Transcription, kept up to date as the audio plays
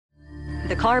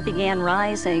the car began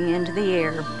rising into the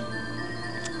air,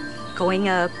 going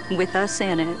up with us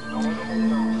in it.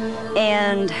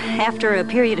 And after a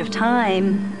period of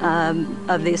time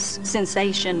of this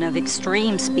sensation of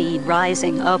extreme speed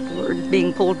rising upward,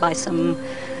 being pulled by some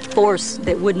force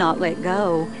that would not let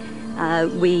go,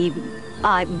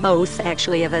 both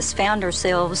actually of us found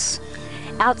ourselves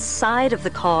outside of the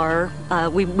car.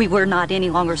 We were not any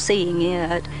longer seeing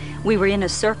it. We were in a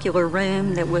circular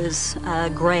room that was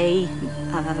gray,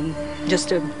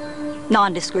 just a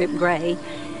nondescript gray.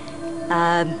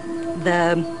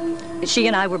 She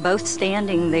and I were both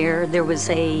standing there. There was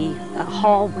a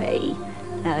hallway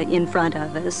in front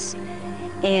of us,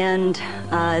 and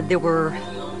there were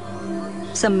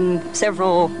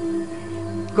several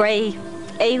gray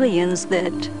aliens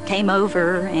that came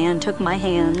over and took my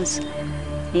hands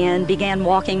and began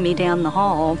walking me down the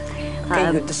hall.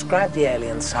 Can you describe the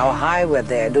aliens? How high were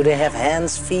they? Do they have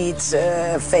hands, feet,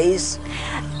 face?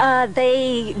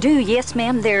 They do, yes,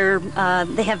 ma'am.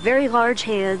 They have very large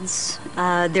heads.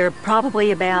 They're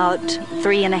probably about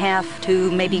 3.5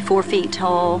 to maybe 4 feet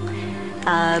tall.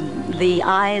 The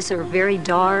eyes are very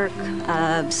dark,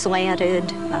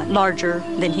 slanted, larger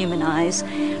than human eyes.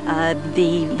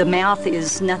 The mouth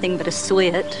is nothing but a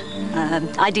slit.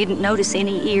 I didn't notice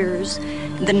any ears.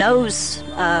 The nose,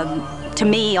 to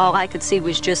me, all I could see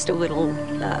was just a little,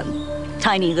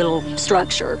 tiny little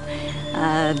structure.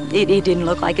 It didn't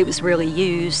look like it was really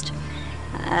used.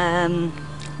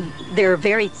 They're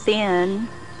very thin.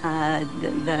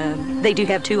 They do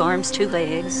have 2 arms, 2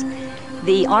 legs.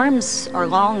 The arms are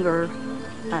longer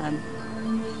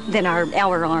than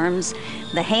our arms.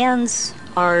 The hands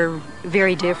are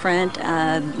very different.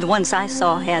 The ones I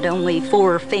saw had only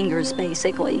 4 fingers,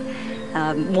 basically.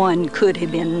 One could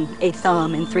have been a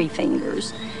thumb and 3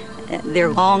 fingers.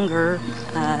 They're longer.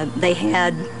 They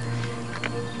had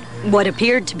what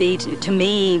appeared to be, to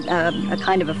me, a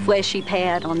kind of a fleshy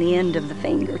pad on the end of the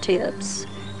fingertips,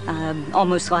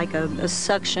 almost like a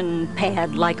suction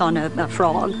pad, like on a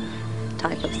frog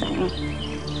type of thing.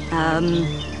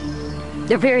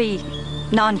 They're very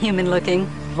non-human looking.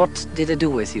 What did they do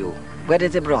with you? Where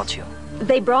did they brought you?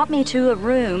 They brought me to a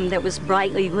room that was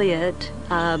brightly lit.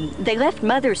 They left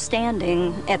Mother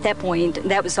standing at that point.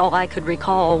 That was all I could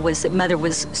recall, was that Mother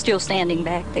was still standing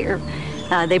back there.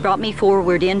 They brought me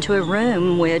forward into a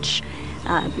room which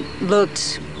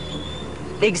looked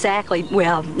exactly,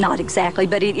 well, not exactly,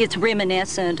 but it's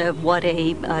reminiscent of what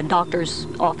a doctor's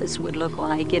office would look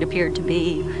like. It appeared to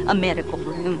be a medical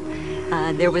room.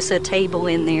 There was a table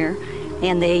in there,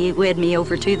 and they led me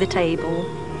over to the table.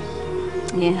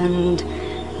 And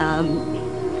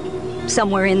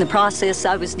somewhere in the process,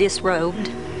 I was disrobed,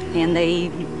 and they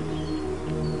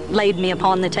laid me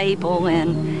upon the table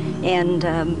and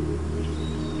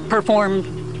performed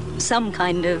some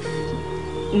kind of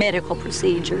medical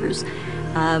procedures.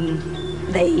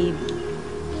 They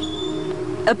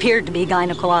appeared to be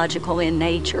gynecological in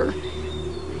nature.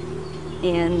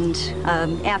 And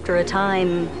after a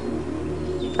time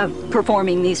of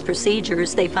performing these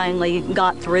procedures, they finally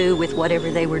got through with whatever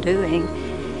they were doing.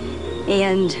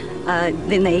 And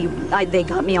then they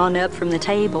got me on up from the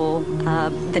table.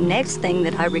 The next thing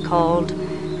that I recalled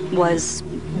was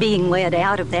being led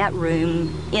out of that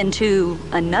room into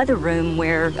another room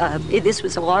where this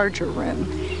was a larger room.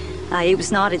 It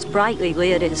was not as brightly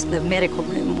lit as the medical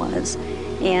room was.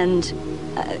 And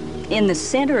in the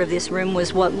center of this room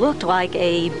was what looked like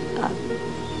a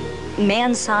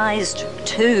man-sized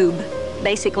tube,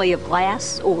 basically of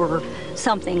glass or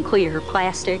something clear,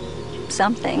 plastic,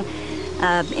 something.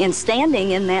 And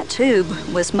standing in that tube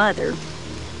was Mother,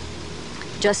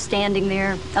 just standing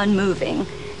there, unmoving.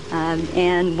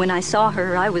 And when I saw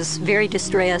her, I was very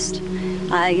distressed.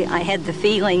 I had the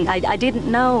feeling, I didn't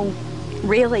know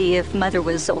really if Mother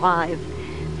was alive.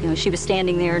 You know, she was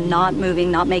standing there, not moving,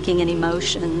 not making any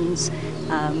motions.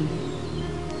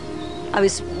 I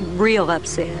was real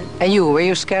upset. And you, were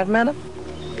you scared, madam?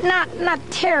 Not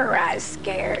terrorized,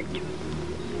 scared.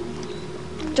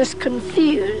 Just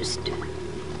confused.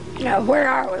 You know, where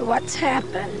are we? What's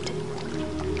happened?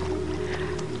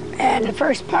 And the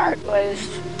first part was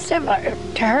similar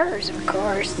to hers, of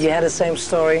course. You had the same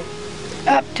story?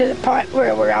 Up to the point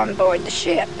where we're on board the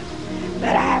ship.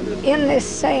 But I'm in this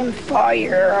same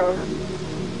foyer or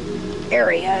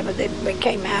area that we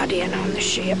came out in on the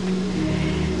ship.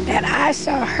 And I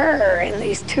saw her and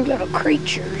these 2 little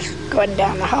creatures going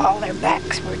down the hall. Their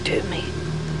backs were to me.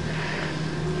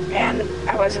 And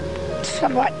I was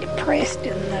somewhat depressed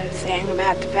in the thing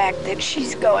about the fact that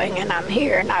she's going and I'm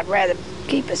here, and I'd rather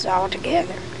keep us all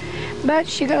together. But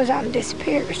she goes on and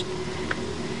disappears.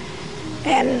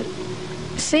 And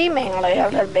seemingly a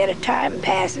little bit of time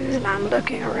passes and I'm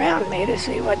looking around me to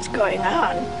see what's going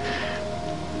on.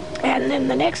 And then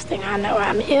the next thing I know,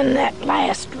 I'm in that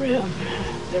last room,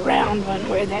 the round one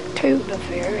where that tube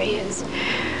affair is.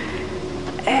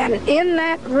 And in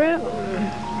that room,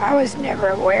 I was never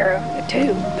aware of the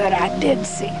tube, but I did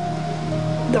see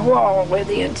the wall with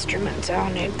the instruments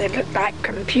on it. They looked like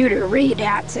computer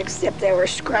readouts, except they were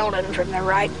scrolling from the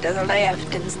right to the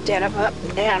left instead of up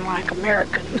and down like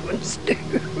American ones do.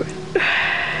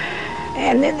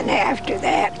 And then after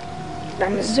that,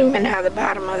 I'm zooming out of the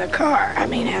bottom of the car,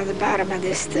 out of the bottom of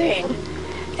this thing.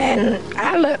 And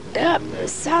I looked up and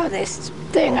saw this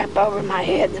thing up over my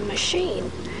head, the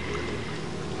machine.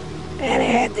 And it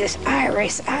had this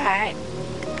iris eye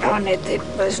on it that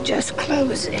was just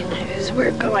closing as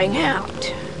we're going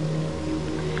out.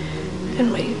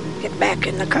 And we get back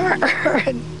in the car.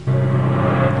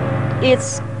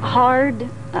 It's hard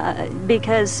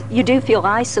because you do feel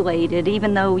isolated,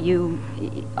 even though you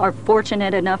are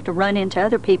fortunate enough to run into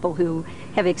other people who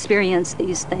have experienced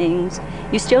these things.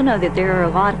 You still know that there are a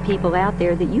lot of people out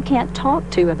there that you can't talk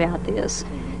to about this.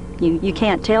 You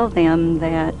can't tell them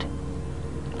that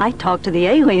I talk to the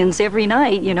aliens every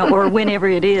night, or whenever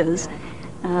it is.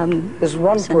 There's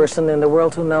one person in the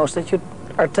world who knows that you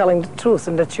are telling the truth,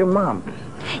 and that's your mom.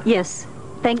 Yes,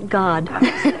 thank God.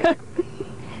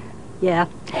 Yeah,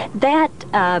 that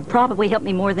probably helped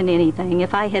me more than anything.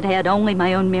 If I had had only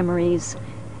my own memories,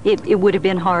 it would have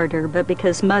been harder, but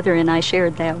because Mother and I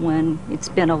shared that one, it's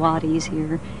been a lot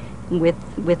easier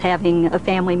with having a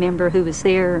family member who was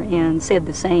there and said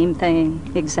the same thing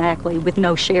exactly, with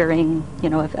no sharing,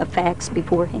 of facts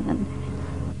beforehand.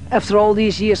 After all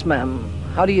these years, ma'am,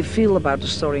 how do you feel about the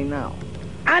story now?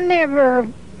 I never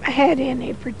had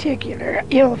any particular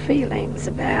ill feelings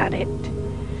about it.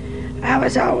 I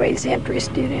was always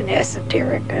interested in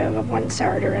esoterica of one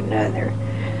sort or another.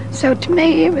 So to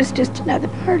me, it was just another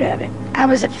part of it. I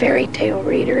was a fairy tale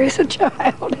reader as a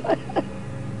child.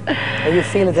 And you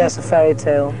feel it as a fairy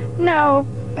tale? No,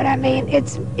 but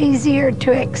it's easier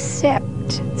to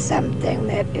accept something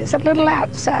that is a little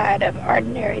outside of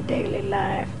ordinary daily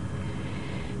life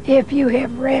if you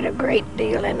have read a great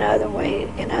deal in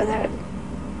other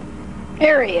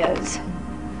areas.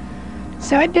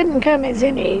 So it didn't come as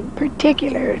any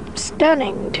particular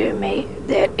stunning to me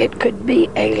that it could be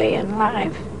alien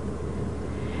life,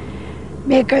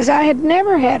 because I had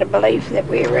never had a belief that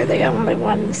we were the only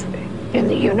ones in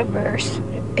the universe.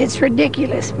 It's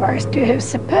ridiculous for us to have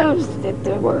supposed that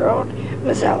the world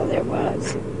was all there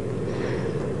was.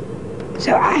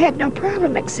 So I had no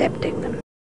problem accepting them.